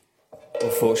Well,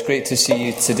 folks, great to see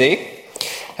you today.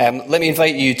 Let me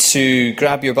invite you to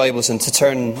grab your Bibles and to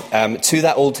turn to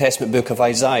that Old Testament book of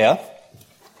Isaiah.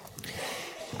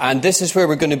 And this is where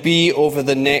we're going to be over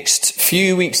the next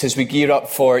few weeks as we gear up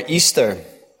for Easter.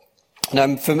 And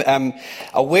I'm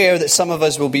aware that some of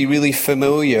us will be really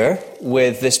familiar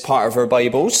with this part of our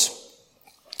Bibles.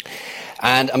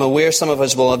 And I'm aware some of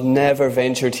us will have never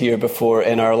ventured here before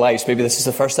in our lives. Maybe this is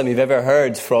the first time you've ever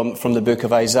heard from the book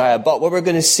of Isaiah. But what we're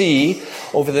going to see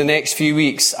over the next few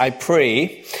weeks, I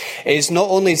pray, is not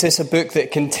only is this a book that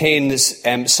contains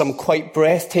some quite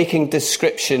breathtaking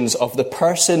descriptions of the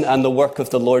person and the work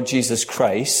of the Lord Jesus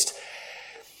Christ,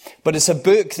 but it's a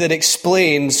book that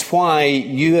explains why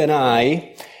you and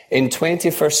I, in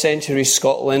 21st century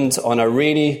Scotland, on a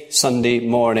rainy Sunday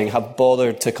morning, have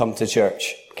bothered to come to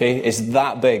church. Okay, it's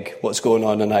that big what's going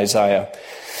on in Isaiah.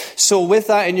 So with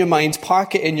that in your mind,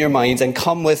 park it in your mind and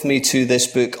come with me to this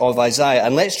book of Isaiah.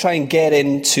 And let's try and get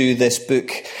into this book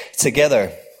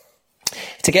together.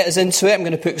 To get us into it, I'm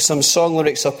going to put some song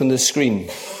lyrics up on the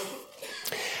screen.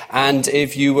 And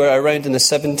if you were around in the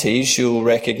 70s, you'll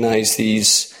recognise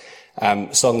these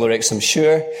song lyrics, I'm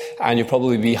sure. And you'll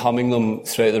probably be humming them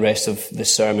throughout the rest of the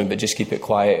sermon, but just keep it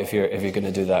quiet if you're going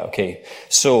to do that, okay?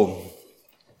 So,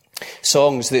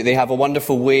 songs, they have a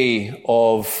wonderful way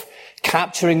of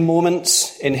capturing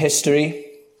moments in history.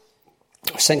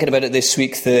 I was thinking about it this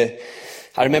week.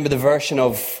 I remember the version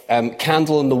of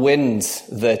Candle in the Wind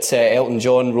that Elton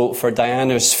John wrote for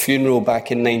Diana's funeral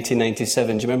back in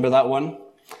 1997. Do you remember that one?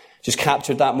 Just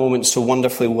captured that moment so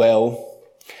wonderfully well.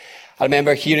 I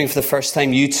remember hearing for the first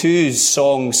time U2's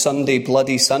song Sunday,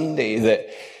 Bloody Sunday that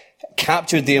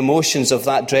captured the emotions of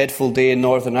that dreadful day in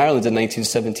Northern Ireland in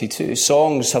 1972.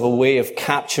 Songs have a way of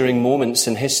capturing moments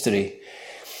in history.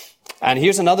 And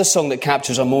here's another song that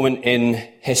captures a moment in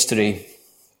history.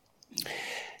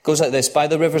 It goes like this. By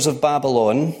the rivers of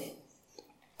Babylon,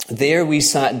 there we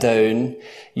sat down,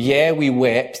 yeah, we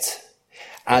wept,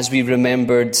 as we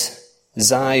remembered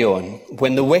Zion.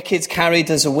 When the wicked carried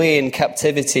us away in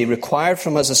captivity, required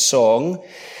from us a song.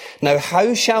 Now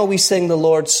how shall we sing the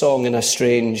Lord's song in a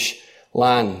strange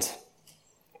land?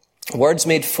 Words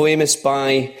made famous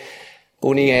by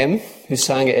Boney M, who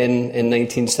sang it in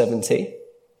 1970.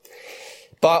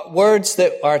 But words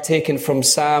that are taken from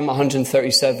Psalm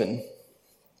 137.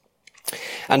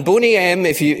 And Boney M,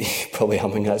 if you're probably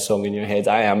humming that song in your head,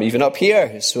 I am, even up here,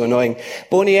 it's so annoying.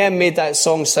 Boney M made that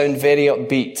song sound very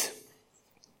upbeat.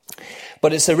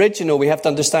 But it's original, we have to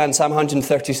understand, Psalm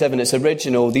 137, it's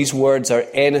original. These words are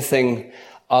anything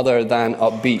other than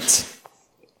upbeat.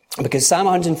 Because Psalm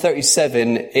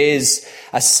 137 is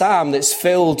a psalm that's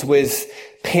filled with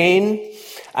pain,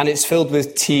 and it's filled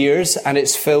with tears, and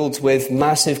it's filled with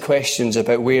massive questions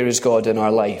about where is God in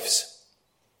our lives.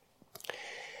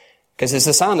 Because it's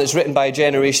a psalm that's written by a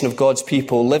generation of God's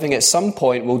people living at some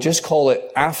point, we'll just call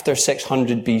it after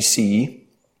 600 BC,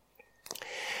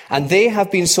 and they have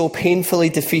been so painfully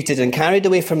defeated and carried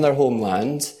away from their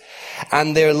homeland,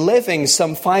 and they're living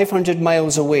some 500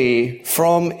 miles away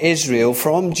from Israel,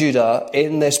 from Judah,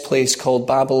 in this place called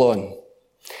Babylon.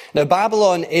 Now,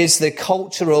 Babylon is the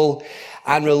cultural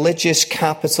and religious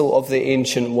capital of the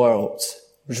ancient world.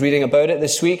 I was reading about it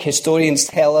this week. Historians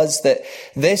tell us that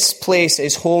this place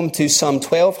is home to some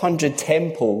 1,200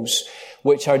 temples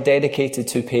which are dedicated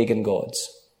to pagan gods.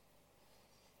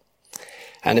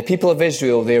 And the people of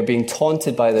Israel, they are being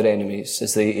taunted by their enemies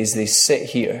as they sit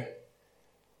here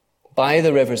by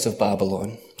the rivers of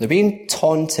Babylon. They're being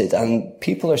taunted, and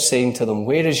people are saying to them,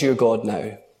 where is your God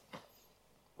now?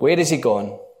 Where is he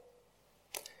gone?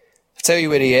 I tell you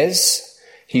where he is.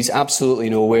 He's absolutely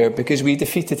nowhere, because we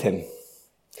defeated him.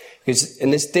 Because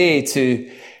in this day, to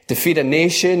defeat a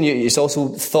nation, it's also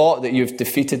thought that you've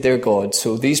defeated their God.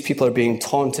 So these people are being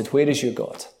taunted. Where is your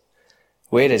God?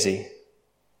 Where is he?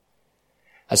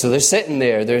 And so they're sitting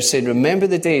there, they're saying, remember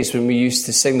the days when we used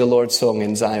to sing the Lord's song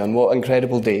in Zion? What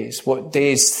incredible days. What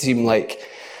days seem like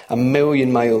a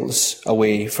million miles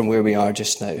away from where we are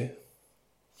just now.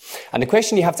 And the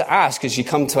question you have to ask as you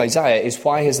come to Isaiah is,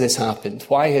 why has this happened?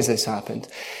 Why has this happened?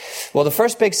 Well, the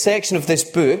first big section of this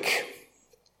book,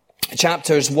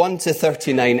 chapters 1 to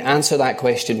 39, answer that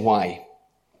question, why?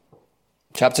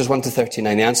 Chapters 1 to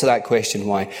 39, answer that question,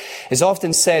 why? It's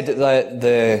often said that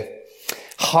the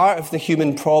heart of the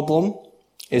human problem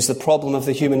is the problem of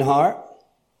the human heart.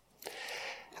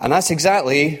 And that's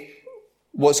exactly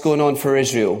what's going on for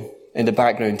Israel in the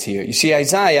background here. You see,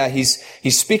 Isaiah, he's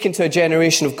speaking to a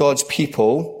generation of God's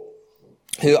people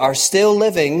who are still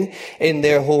living in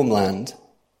their homeland.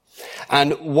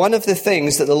 And one of the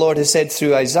things that the Lord has said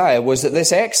through Isaiah was that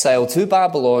this exile to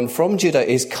Babylon from Judah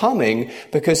is coming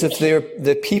because of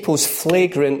the people's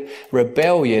flagrant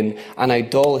rebellion and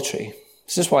idolatry.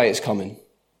 This is why it's coming.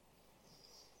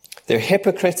 Their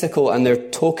hypocritical and their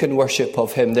token worship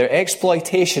of him, their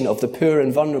exploitation of the poor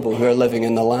and vulnerable who are living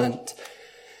in the land.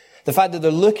 The fact that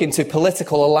they're looking to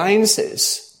political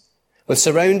alliances with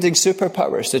surrounding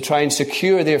superpowers to try and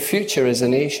secure their future as a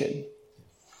nation.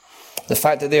 The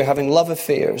fact that they're having love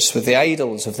affairs with the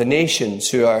idols of the nations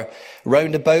who are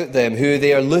round about them, who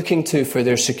they are looking to for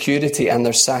their security and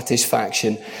their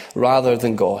satisfaction rather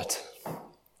than God.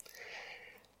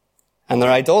 And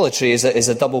their idolatry is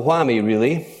a double whammy,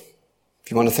 really.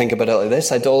 If you want to think about it like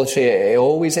this, idolatry, it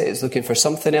always is looking for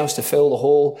something else to fill the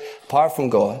hole apart from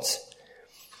God.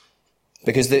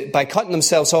 Because by cutting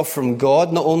themselves off from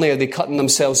God, not only are they cutting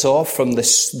themselves off from the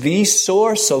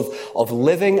source of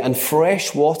living and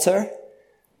fresh water,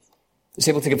 it's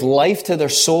able to give life to their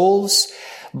souls,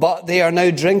 but they are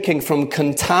now drinking from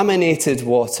contaminated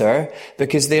water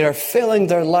because they are filling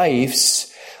their lives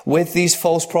with these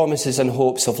false promises and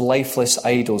hopes of lifeless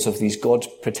idols, of these God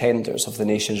pretenders of the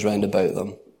nations round about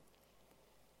them.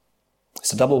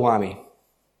 It's a double whammy.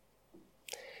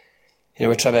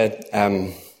 We're trying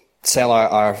to sell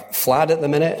our flat at the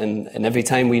minute, and every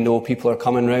time we know people are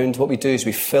coming round, what we do is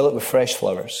we fill it with fresh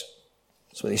flowers.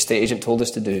 That's what the estate agent told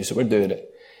us to do, so we're doing it.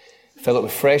 Fill it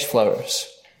with fresh flowers.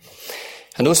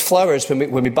 And those flowers,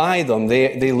 when we buy them,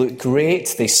 they look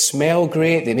great, they smell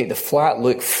great, they make the flat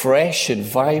look fresh and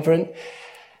vibrant.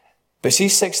 But see,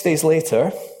 6 days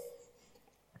later,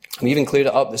 we even cleared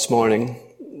it up this morning,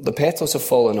 the petals have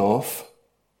fallen off,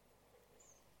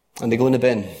 and they go in the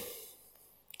bin.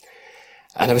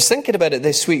 And I was thinking about it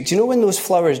this week. Do you know when those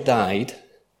flowers died?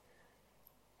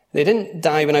 They didn't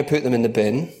die when I put them in the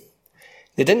bin.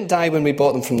 They didn't die when we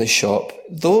bought them from the shop.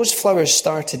 Those flowers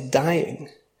started dying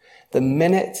the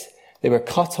minute they were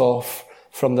cut off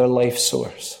from their life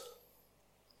source.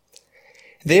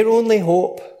 Their only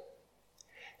hope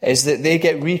is that they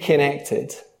get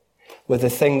reconnected with the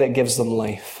thing that gives them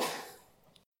life.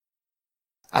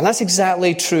 And that's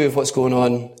exactly true of what's going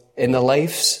on in the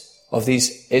lives of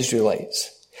these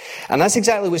Israelites. And that's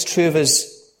exactly what's true of us,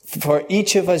 for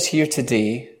each of us here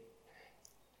today,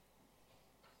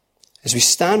 as we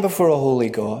stand before a holy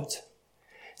God,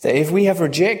 that if we have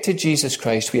rejected Jesus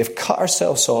Christ, we have cut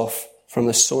ourselves off from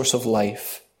the source of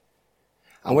life,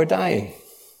 and we're dying.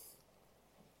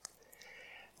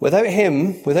 Without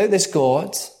him, without this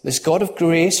God of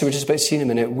grace, who we're just about to see in a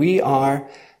minute, we are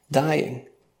dying.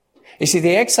 You see,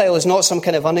 the exile is not some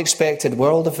kind of unexpected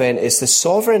world event. It's the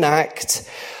sovereign act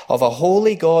of a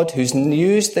holy God who's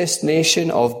used this nation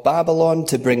of Babylon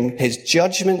to bring his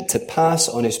judgment to pass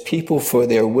on his people for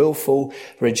their willful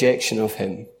rejection of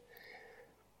him.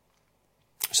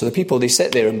 So the people, they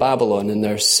sit there in Babylon and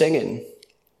they're singing,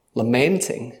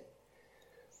 lamenting,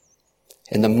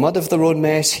 in the mud of their own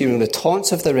mess, hearing the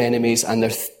taunts of their enemies, and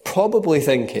they're probably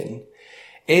thinking,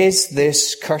 is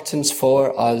this curtains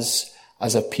for us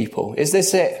as a people? Is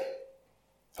this it?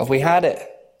 Have we had it?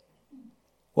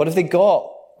 What have they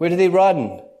got? Where do they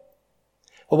run?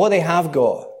 Well, what they have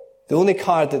got, the only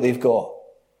card that they've got,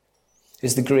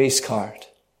 is the grace card.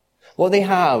 What they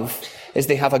have is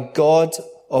they have a God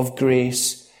of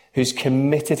grace who's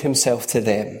committed himself to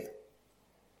them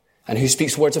and who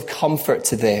speaks words of comfort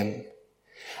to them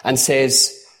and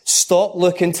says, stop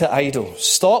looking to idols.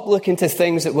 Stop looking to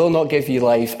things that will not give you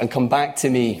life and come back to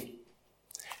me.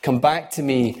 Come back to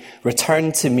me,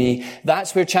 return to me.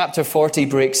 That's where chapter 40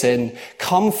 breaks in.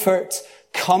 Comfort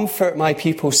my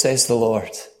people, says the Lord.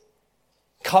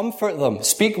 Comfort them.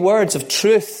 Speak words of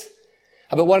truth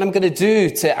about what I'm going to do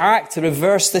to act, to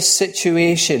reverse this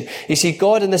situation. You see,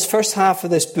 God in this first half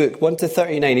of this book, 1 to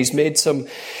 39, he's made some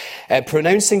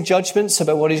pronouncing judgments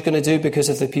about what he's going to do because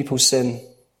of the people's sin.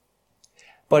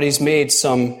 But he's made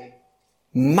some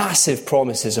massive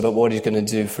promises about what he's going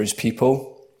to do for his people.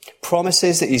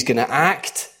 Promises that he's going to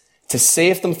act to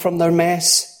save them from their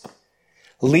mess,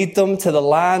 lead them to the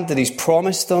land that he's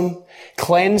promised them,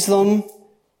 cleanse them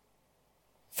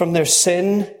from their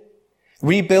sin,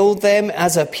 rebuild them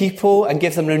as a people and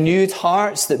give them renewed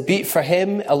hearts that beat for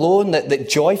him alone, that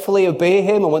joyfully obey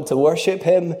him and want to worship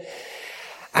him.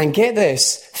 And get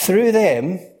this, through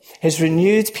them, his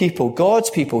renewed people, God's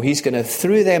people, he's going to,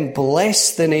 through them,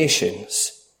 bless the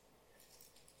nations.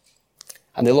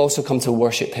 And they'll also come to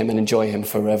worship him and enjoy him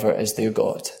forever as their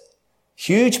God.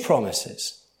 Huge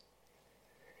promises.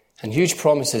 And huge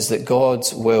promises that God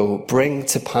will bring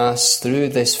to pass through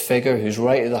this figure who's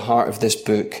right at the heart of this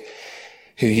book,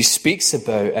 who he speaks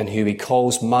about and who he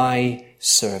calls my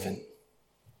servant.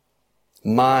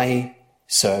 My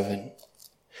servant.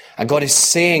 And God is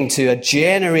saying to a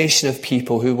generation of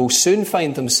people who will soon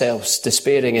find themselves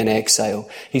despairing in exile,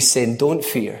 he's saying, don't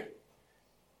fear.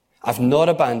 I've not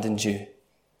abandoned you.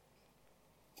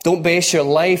 Don't base your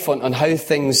life on how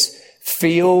things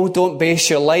feel. Don't base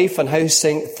your life on how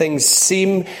things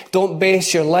seem. Don't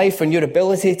base your life on your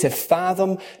ability to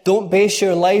fathom. Don't base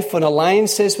your life on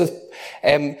alliances with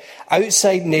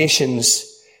outside nations.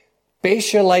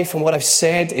 Base your life on what I've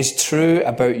said is true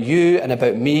about you and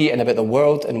about me and about the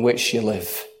world in which you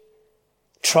live.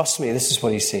 Trust me. This is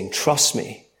what he's saying. Trust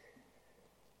me.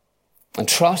 And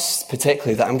trust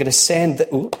particularly that I'm going to send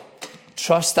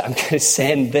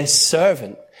this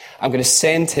servant. I'm going to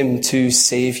send him to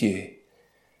save you.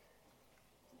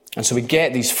 And so we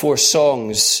get these 4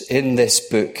 songs in this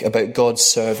book about God's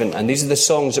servant. And these are the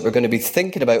songs that we're going to be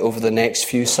thinking about over the next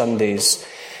few Sundays,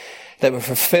 that were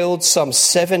fulfilled some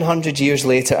 700 years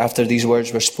later after these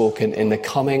words were spoken in the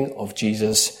coming of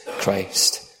Jesus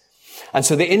Christ. And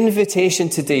so the invitation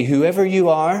today, whoever you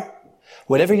are,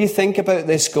 whatever you think about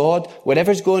this God,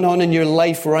 whatever's going on in your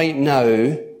life right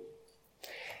now,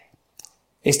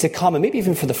 is to come, and maybe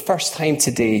even for the first time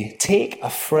today, take a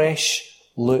fresh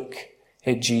look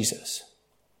at Jesus.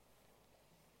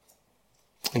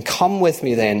 And come with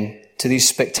me then to these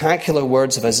spectacular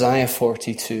words of Isaiah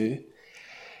 42.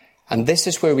 And this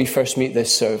is where we first meet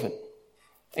this servant.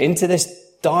 Into this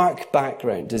dark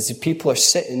background, as the people are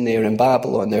sitting there in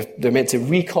Babylon, they're meant to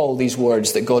recall these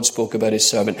words that God spoke about his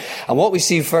servant. And what we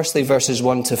see, firstly, verses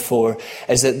 1 to 4,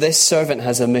 is that this servant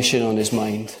has a mission on his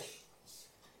mind.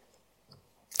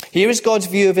 Here is God's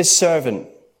view of his servant.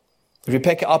 If we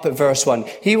pick it up at verse 1,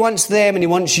 he wants them and he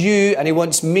wants you and he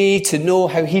wants me to know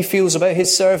how he feels about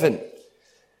his servant.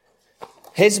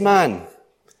 His man.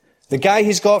 The guy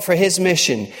he's got for his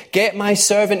mission. Get my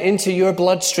servant into your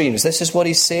bloodstreams. This is what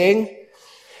he's saying.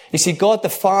 You see, God the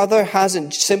Father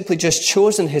hasn't simply just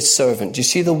chosen his servant. Do you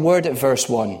see the word at verse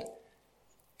 1?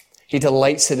 He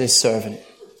delights in his servant.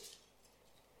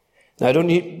 Now, I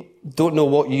don't know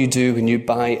what you do when you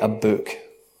buy a book.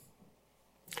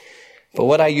 But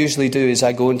what I usually do is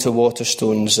I go into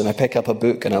Waterstones and I pick up a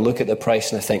book and I look at the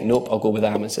price and I think, nope, I'll go with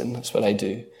Amazon. That's what I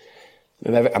do.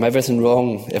 I'm everything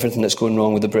that's going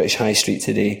wrong with the British High Street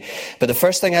today. But the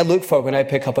first thing I look for when I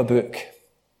pick up a book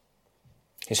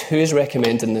is who is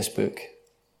recommending this book.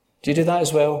 Do you do that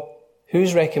as well?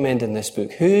 Who's recommending this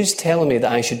book? Who's telling me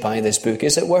that I should buy this book?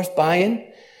 Is it worth buying?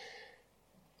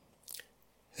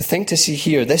 The thing to see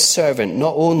here, this servant,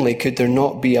 not only could there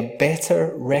not be a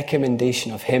better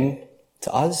recommendation of him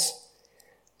to us,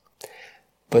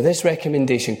 but this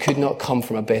recommendation could not come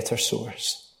from a better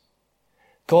source.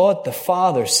 God the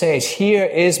Father says, here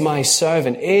is my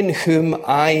servant in whom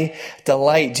I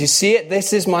delight. Do you see it?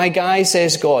 This is my guy,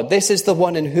 says God. This is the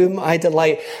one in whom I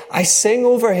delight. I sing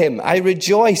over him. I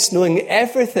rejoice knowing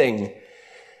everything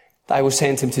that I will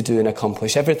send him to do and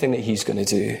accomplish, everything that he's going to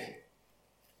do.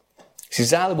 It's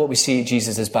exactly what we see at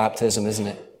Jesus' baptism, isn't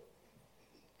it?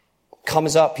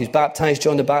 Comes up, he's baptized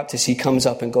John the Baptist, he comes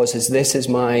up and God says, this is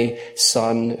my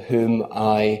son whom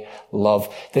I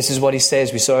love. This is what he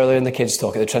says, we saw earlier in the kids'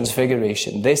 talk at the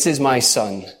Transfiguration. This is my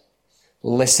son.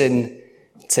 Listen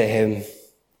to him.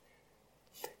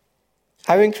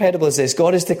 How incredible is this?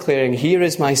 God is declaring, here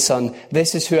is my son,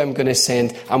 this is who I'm going to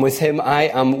send, and with him I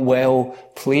am well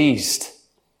pleased.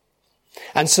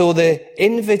 And so the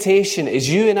invitation is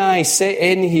you and I sit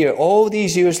in here all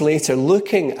these years later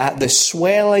looking at the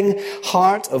swelling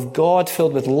heart of God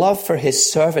filled with love for his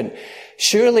servant.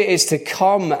 Surely it's to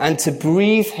come and to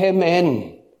breathe him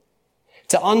in,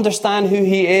 to understand who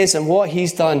he is and what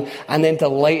he's done, and then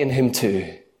delight in him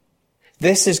too.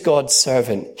 This is God's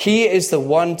servant. He is the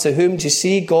one to whom, do you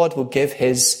see, God will give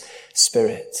his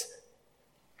Spirit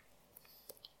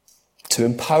to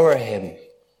empower him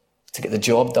to get the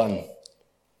job done.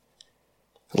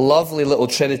 Lovely little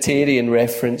Trinitarian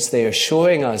reference there,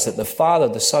 showing us that the Father,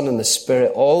 the Son, and the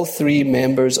Spirit, all three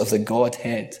members of the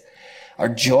Godhead, are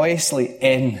joyously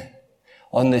in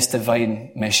on this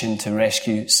divine mission to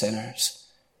rescue sinners.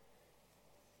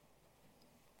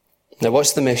 Now,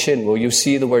 what's the mission? Well, you'll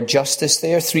see the word justice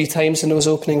there 3 times in those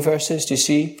opening verses. Do you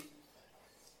see?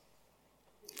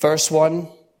 Verse 1,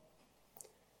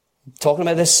 talking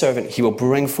about this servant, he will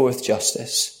bring forth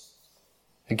justice.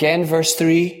 Again, verse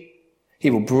 3, he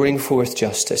will bring forth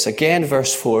justice. Again,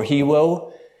 verse 4, he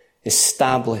will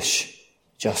establish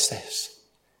justice.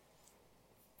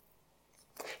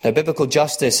 Now, biblical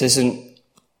justice isn't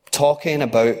talking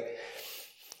about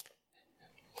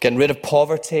getting rid of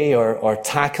poverty or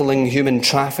tackling human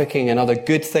trafficking and other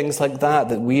good things like that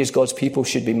we as God's people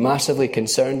should be massively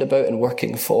concerned about and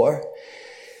working for.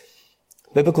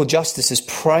 Biblical justice is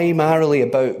primarily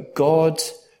about God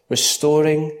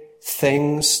restoring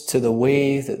things to the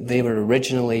way that they were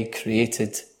originally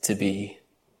created to be.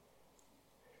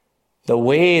 The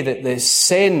way that the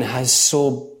sin has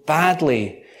so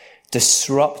badly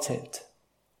disrupted.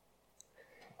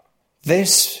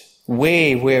 This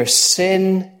way where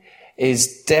sin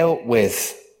is dealt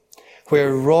with,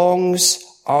 where wrongs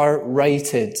are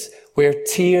righted, where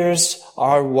tears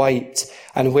are wiped,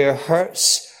 and where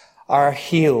hurts are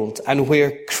healed, and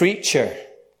where creature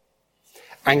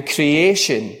and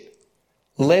creation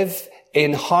live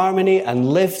in harmony and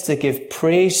live to give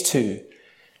praise to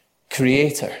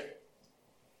Creator.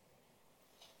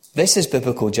 This is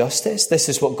biblical justice. This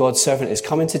is what God's servant is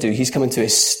coming to do. He's coming to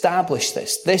establish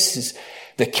this. This is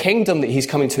the kingdom that he's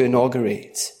coming to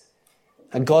inaugurate.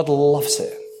 And God loves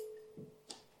it.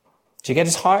 Do you get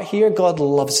his heart here? God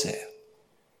loves it.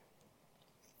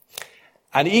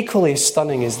 And equally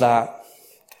stunning is how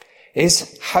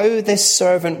this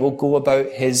servant will go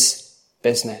about his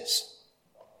business.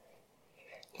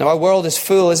 Now, our world is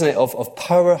full, isn't it, of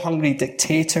power-hungry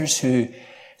dictators who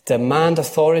demand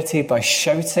authority by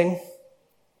shouting.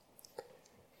 I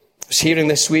was hearing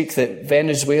this week that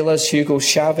Venezuela's Hugo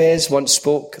Chavez once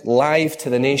spoke live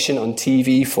to the nation on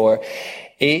TV for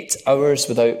 8 hours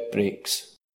without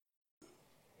breaks.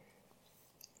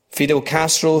 Fidel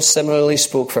Castro similarly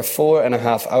spoke for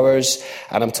 4.5 hours,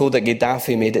 and I'm told that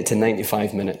Gaddafi made it to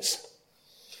 95 minutes.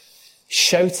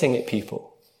 Shouting at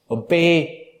people,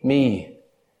 obey me.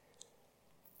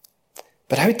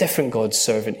 But how different God's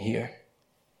servant here?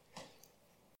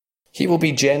 He will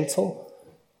be gentle.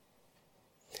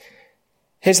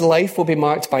 His life will be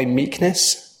marked by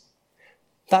meekness.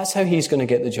 That's how he's going to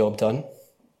get the job done.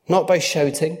 Not by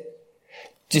shouting.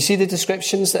 Do you see the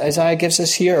descriptions that Isaiah gives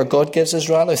us here, or God gives us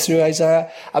rather, through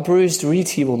Isaiah? A bruised reed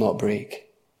he will not break.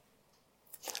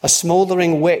 A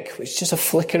smouldering wick, which is just a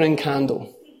flickering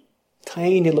candle.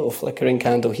 Tiny little flickering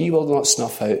candle, he will not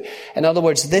snuff out. In other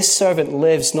words, this servant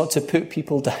lives not to put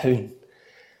people down.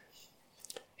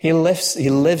 He lives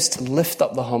to lift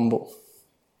up the humble.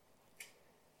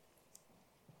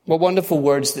 What wonderful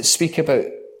words that speak about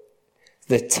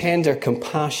the tender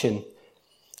compassion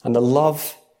and the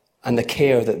love and the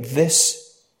care that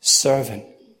this servant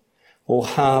will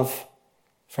have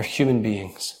for human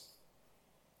beings.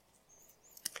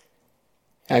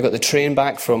 I got the train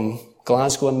back from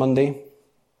Glasgow on Monday,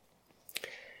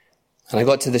 and I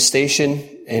got to the station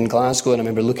in Glasgow, and I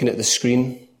remember looking at the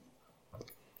screen,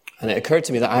 and it occurred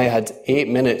to me that I had 8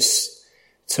 minutes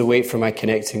to wait for my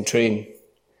connecting train.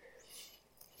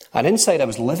 And inside I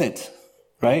was livid,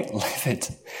 right? Livid.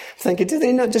 Thinking,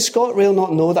 does ScotRail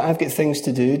not know that I've got things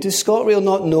to do? Does ScotRail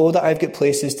not know that I've got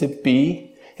places to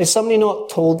be? Has somebody not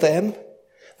told them?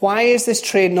 Why is this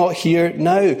train not here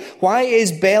now? Why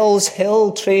is Bells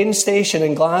Hill train station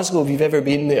in Glasgow, if you've ever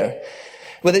been there,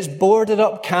 with its boarded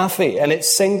up cafe and its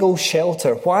single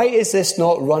shelter, why is this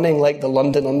not running like the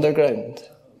London Underground?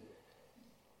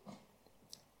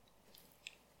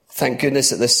 Thank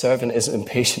goodness that this servant isn't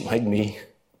impatient like me.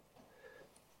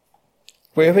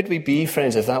 Where would we be,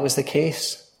 friends, if that was the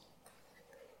case?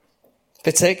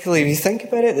 Particularly, if you think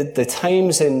about it, the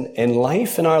times in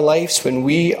life, in our lives, when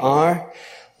we are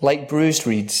like bruised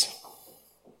reeds.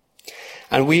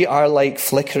 And we are like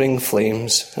flickering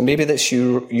flames. And maybe that's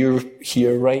you're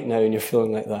here right now and you're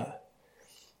feeling like that.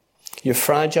 You're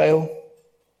fragile,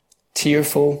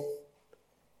 tearful,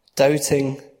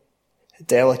 doubting,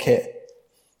 delicate,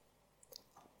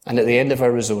 and at the end of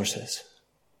our resources.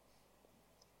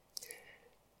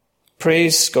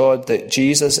 Praise God that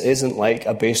Jesus isn't like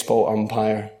a baseball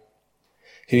umpire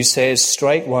who says,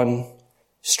 strike one,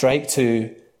 strike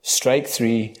two, strike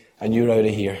three, and you're out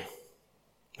of here.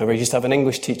 Remember, I used to have an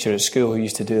English teacher at school who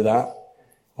used to do that.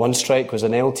 One strike was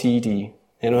an LTD.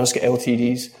 Anyone else get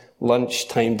LTDs?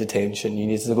 Lunchtime detention. You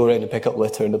needed to go around and pick up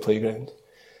litter in the playground.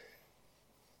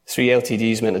 3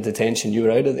 LTDs meant a detention. You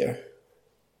were out of there.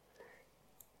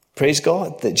 Praise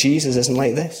God that Jesus isn't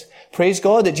like this. Praise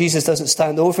God that Jesus doesn't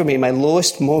stand over me in my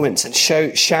lowest moments and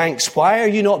shout, Shanks, why are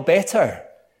you not better?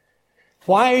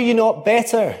 Why are you not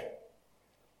better?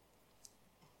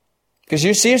 Because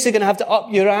you're seriously going to have to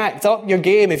up your act, up your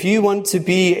game if you want to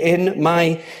be in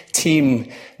my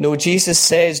team. No, Jesus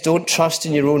says, don't trust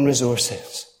in your own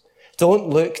resources. Don't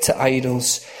look to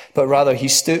idols, but rather he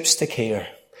stoops to care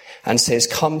and says,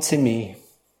 come to me.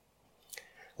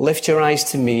 Lift your eyes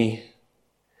to me.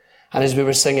 And as we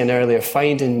were singing earlier,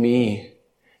 find in me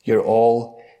your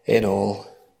all in all.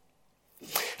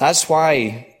 That's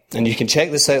why, and you can check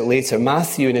this out later,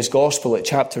 Matthew in his gospel at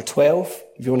chapter 12,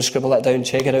 if you want to scribble that down,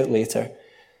 check it out later.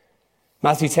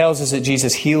 Matthew tells us that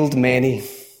Jesus healed many.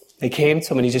 They came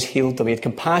to him and he just healed them. He had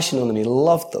compassion on them. He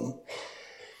loved them.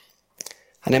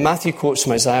 And then Matthew quotes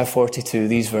from Isaiah 42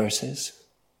 these verses,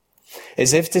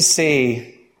 as if to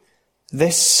say,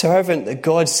 this servant that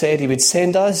God said he would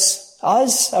send us,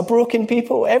 a broken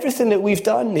people, everything that we've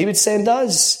done, he would send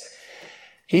us.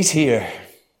 He's here.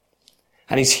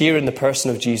 And he's here in the person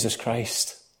of Jesus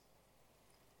Christ.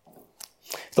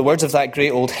 The words of that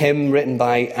great old hymn written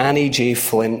by Annie J.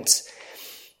 Flint,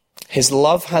 his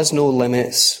love has no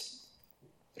limits,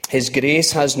 his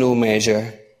grace has no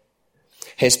measure,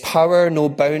 his power no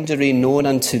boundary known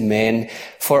unto men,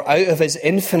 for out of his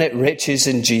infinite riches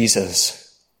in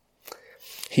Jesus,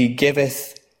 he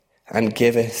giveth and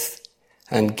giveth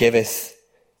and giveth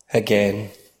again.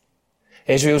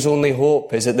 Israel's only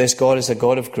hope is that this God is a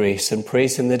God of grace, and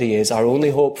praise him that he is. Our only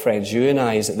hope, friends, you and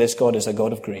I, is that this God is a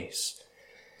God of grace.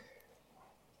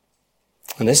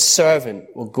 And this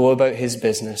servant will go about his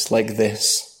business like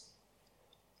this.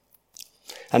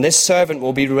 And this servant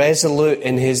will be resolute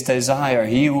in his desire.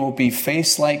 He will be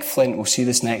faced like flint. We'll see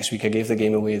this next week. I gave the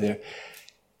game away there.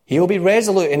 He will be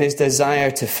resolute in his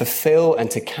desire to fulfill and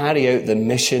to carry out the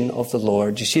mission of the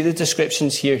Lord. You see the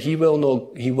descriptions here? He will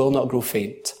not grow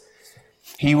faint.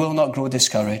 He will not grow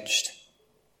discouraged.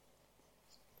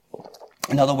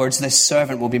 In other words, this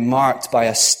servant will be marked by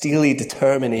a steely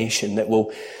determination that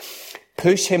will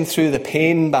push him through the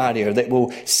pain barrier, that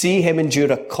will see him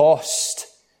endure a cost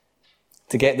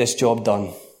to get this job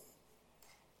done.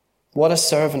 What a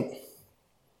servant.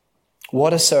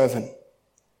 What a servant.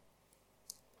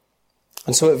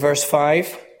 And so at verse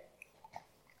 5,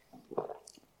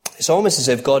 it's almost as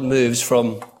if God moves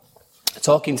from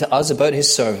talking to us about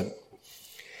his servant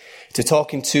to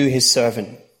talking to his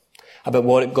servant about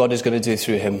what God is going to do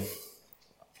through him.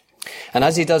 And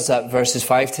as he does that, verses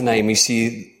 5 to 9, we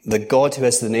see the God who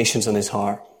has the nations on his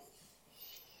heart.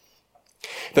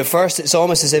 But first, it's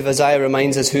almost as if Isaiah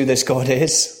reminds us who this God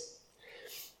is.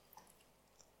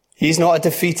 He's not a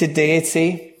defeated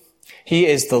deity. He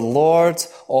is the Lord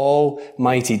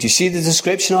Almighty. Do you see the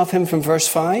description of him from verse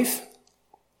 5?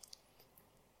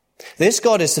 This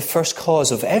God is the first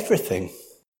cause of everything.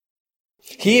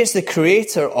 He is the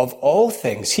creator of all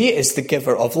things. He is the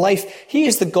giver of life. He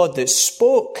is the God that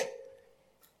spoke.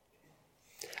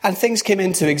 And things came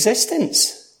into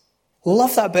existence.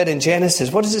 Love that bit in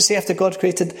Genesis. What does it say after God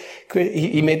created?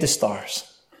 He made the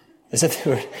stars. As if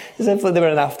they were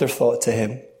an afterthought to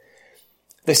him.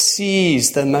 The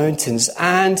seas, the mountains,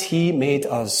 and he made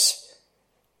us.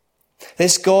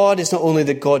 This God is not only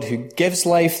the God who gives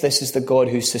life, this is the God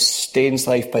who sustains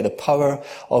life by the power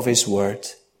of his word.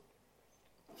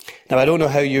 Now, I don't know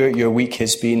how your week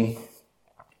has been,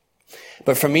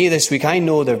 but for me this week, I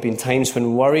know there have been times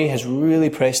when worry has really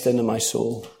pressed into my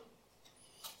soul,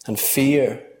 and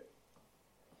fear.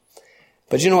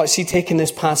 But you know what? See, taking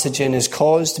this passage in has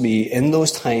caused me in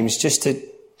those times just to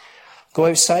go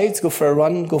outside, go for a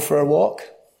run, go for a walk,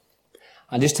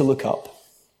 and just to look up.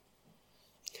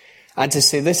 And to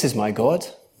say, this is my God.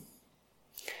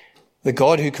 The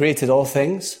God who created all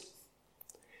things.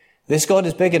 This God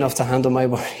is big enough to handle my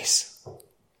worries.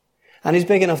 And he's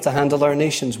big enough to handle our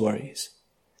nation's worries.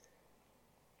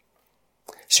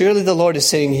 Surely the Lord is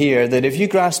saying here that if you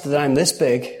grasp that I'm this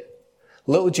big,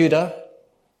 little Judah,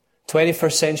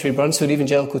 21st century Brunswick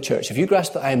Evangelical Church, if you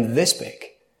grasp that I am this big,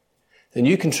 then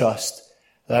you can trust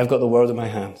that I've got the world in my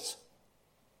hands.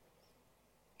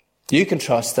 You can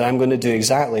trust that I'm going to do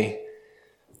exactly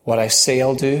what I say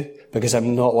I'll do because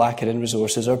I'm not lacking in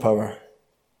resources or power.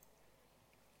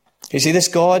 You see, this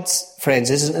God, friends,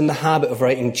 isn't in the habit of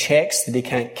writing checks that he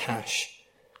can't cash.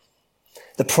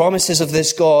 The promises of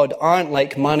this God aren't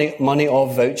like money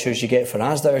off vouchers you get for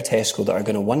Asda or Tesco that are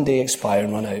going to one day expire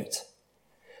and run out.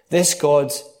 This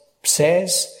God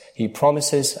says, he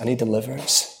promises, and he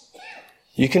delivers.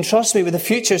 You can trust me with the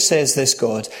future, says this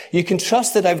God. You can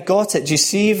trust that I've got it. Do you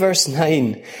see verse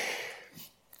 9?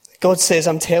 God says,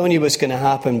 I'm telling you what's going to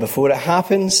happen before it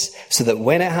happens, so that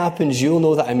when it happens, you'll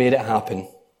know that I made it happen.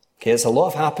 Okay, it's a lot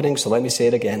of happening, so let me say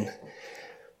it again.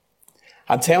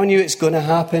 I'm telling you it's going to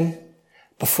happen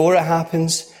before it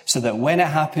happens, so that when it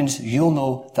happens, you'll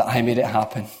know that I made it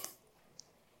happen.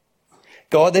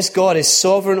 This God is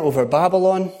sovereign over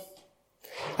Babylon,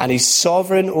 and he's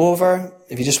sovereign over,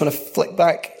 if you just want to flick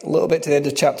back a little bit to the end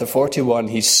of chapter 41,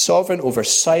 he's sovereign over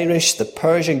Cyrus, the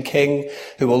Persian king,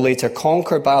 who will later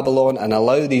conquer Babylon and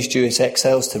allow these Jewish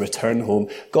exiles to return home.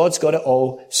 God's got it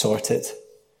all sorted.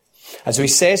 And so he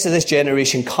says to this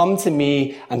generation, come to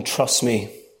me and trust me.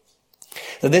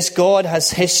 That this God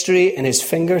has history in his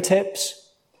fingertips.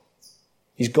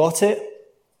 He's got it.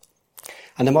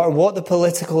 And no matter what the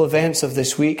political events of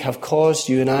this week have caused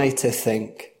you and I to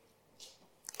think,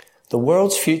 The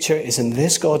world's future is in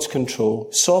this God's control,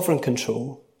 sovereign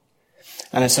control.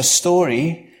 And it's a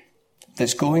story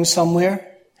that's going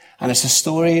somewhere, and it's a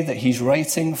story that he's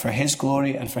writing for his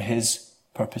glory and for his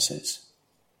purposes.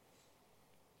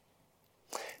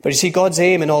 But you see, God's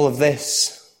aim in all of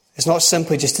this is not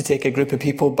simply just to take a group of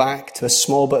people back to a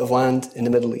small bit of land in the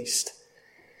Middle East.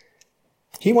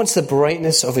 He wants the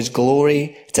brightness of his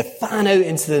glory to fan out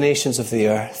into the nations of the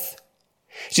earth.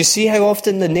 Do you see how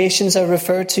often the nations are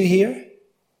referred to here?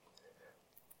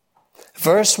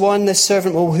 Verse 1, this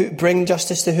servant will bring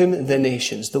justice to whom? The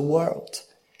nations, the world.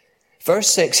 Verse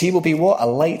 6, he will be what? A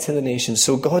light to the nations.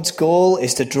 So God's goal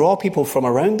is to draw people from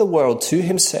around the world to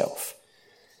himself.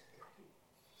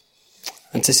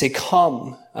 And to say,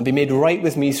 come and be made right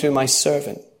with me through my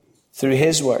servant, through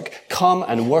his work. Come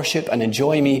and worship and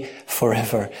enjoy me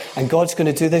forever. And God's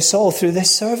going to do this all through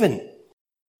this servant.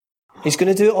 He's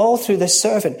going to do it all through this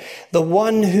servant. The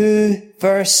one who,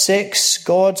 verse 6,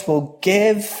 God will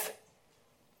give.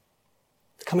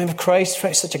 The coming of Christ,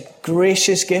 such a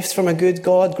gracious gift from a good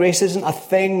God. Grace isn't a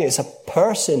thing, it's a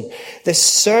person. This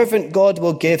servant God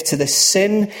will give to the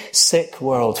sin-sick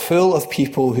world, full of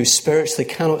people who spiritually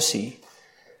cannot see,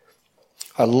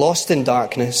 are lost in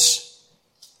darkness,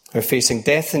 are facing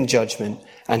death and judgment,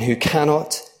 and who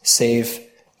cannot save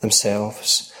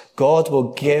themselves. God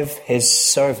will give his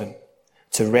servant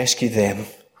to rescue them.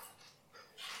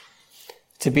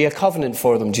 To be a covenant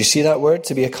for them. Do you see that word?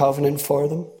 To be a covenant for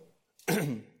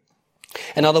them?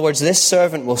 In other words, this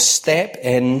servant will step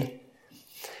in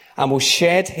and will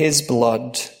shed his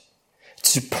blood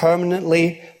to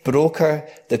permanently broker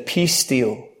the peace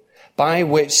deal by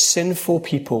which sinful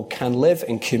people can live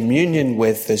in communion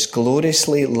with this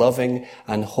gloriously loving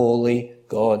and holy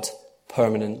God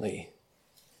permanently.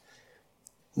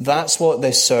 That's what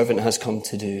this servant has come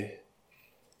to do.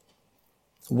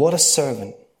 What a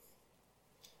servant.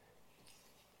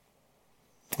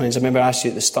 I remember I asked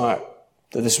you at the start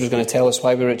that this was going to tell us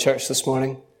why we were at church this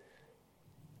morning.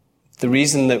 The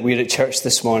reason that we're at church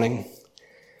this morning,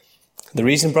 the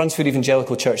reason Brunsfield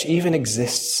Evangelical Church even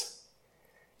exists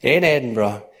in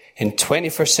Edinburgh in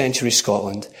 21st century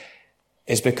Scotland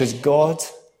is because God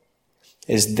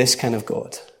is this kind of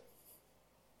God.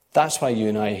 That's why you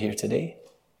and I are here today.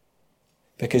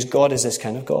 Because God is this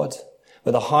kind of God,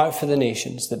 with a heart for the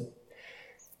nations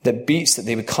that beats that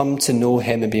they would come to know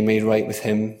him and be made right with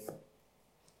him.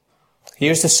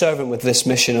 Here's the servant with this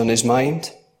mission on his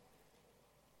mind.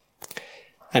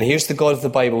 And here's the God of the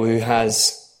Bible who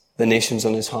has the nations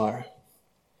on his heart.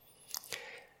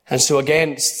 And so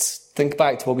again, think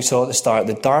back to what we saw at the start,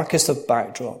 the darkest of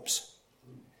backdrops.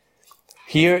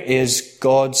 Here is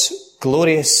God's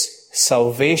glorious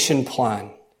salvation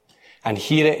plan. And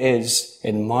here it is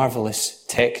in marvelous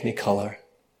technicolor.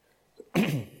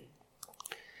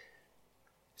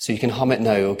 So you can hum it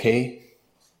now, okay?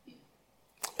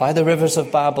 By the rivers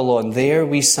of Babylon, there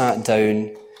we sat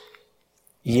down.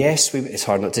 Yes, it's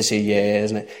hard not to say yeah,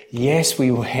 isn't it? Yes,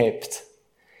 we wept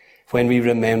when we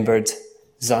remembered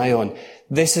Zion.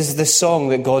 This is the song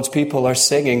that God's people are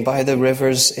singing by the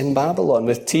rivers in Babylon,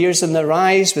 with tears in their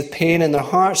eyes, with pain in their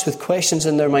hearts, with questions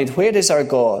in their mind. Where is our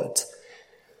God?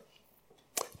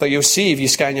 But you'll see, if you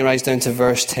scan your eyes down to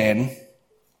verse 10,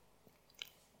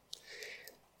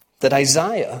 that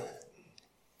Isaiah,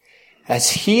 as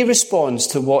he responds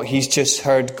to what he's just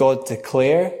heard God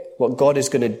declare, what God is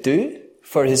going to do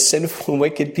for his sinful and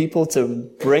wicked people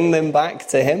to bring them back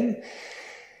to him,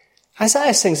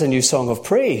 Isaiah sings a new song of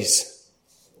praise.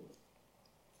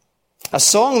 A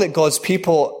song that God's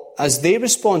people, as they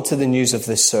respond to the news of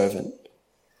this servant,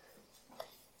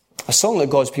 a song that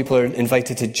God's people are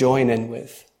invited to join in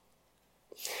with.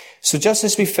 So just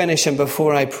as we finish and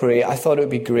before I pray, I thought it would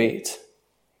be great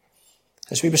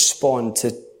as we respond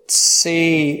to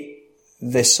say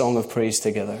this song of praise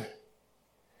together.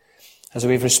 As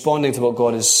we're responding to what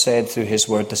God has said through his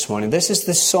word this morning. This is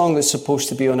the song that's supposed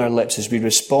to be on our lips as we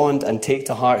respond and take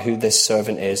to heart who this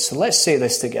servant is. So let's say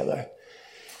this together.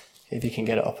 If you can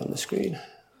get it up on the screen.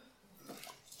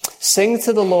 Sing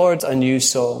to the Lord a new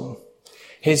song,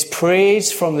 his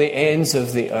praise from the ends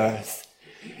of the earth.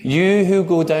 You who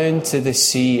go down to the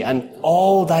sea and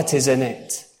all that is in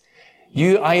it.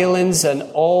 You islands and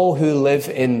all who live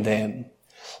in them.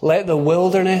 Let the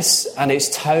wilderness and its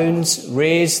towns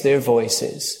raise their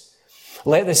voices.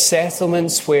 Let the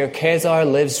settlements where Kedar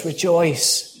lives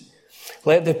rejoice.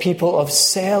 Let the people of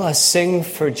Selah sing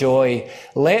for joy.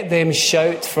 Let them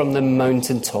shout from the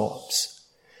mountaintops.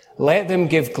 Let them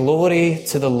give glory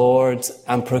to the Lord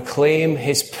and proclaim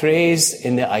his praise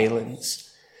in the islands.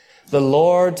 The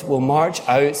Lord will march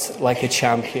out like a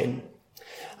champion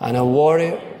and a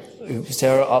warrior who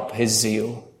stir up his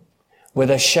zeal. With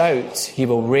a shout, he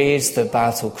will raise the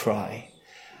battle cry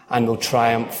and will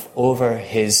triumph over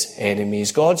his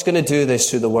enemies. God's going to do this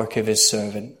through the work of his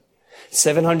servant.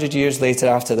 700 years later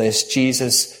after this,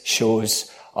 Jesus shows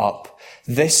up.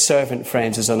 This servant,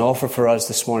 friends, is an offer for us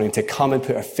this morning to come and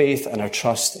put our faith and our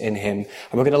trust in him.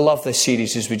 And we're going to love this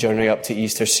series as we journey up to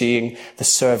Easter, seeing the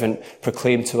servant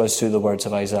proclaimed to us through the words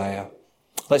of Isaiah.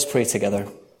 Let's pray together.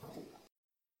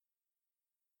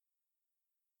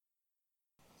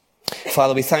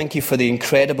 Father, we thank you for the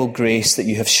incredible grace that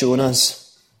you have shown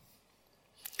us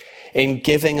in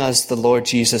giving us the Lord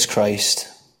Jesus Christ.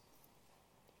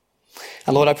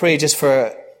 And Lord, I pray just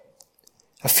for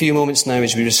a few moments now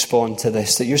as we respond to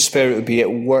this, that your Spirit would be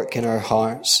at work in our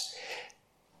hearts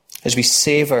as we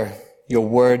savour your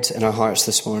word in our hearts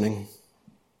this morning.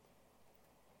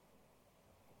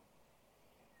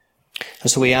 And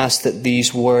so we ask that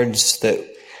these words that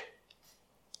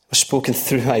were spoken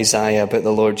through Isaiah about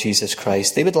the Lord Jesus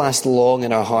Christ, they would last long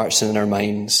in our hearts and in our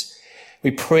minds.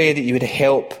 We pray that you would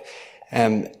help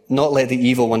not let the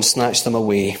evil one snatch them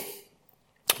away,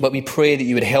 but we pray that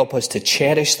you would help us to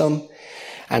cherish them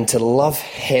and to love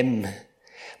him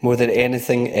more than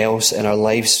anything else in our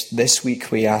lives this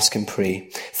week, we ask and pray.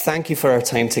 Thank you for our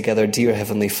time together, dear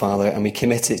Heavenly Father, and we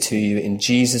commit it to you in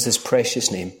Jesus'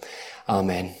 precious name.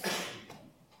 Amen.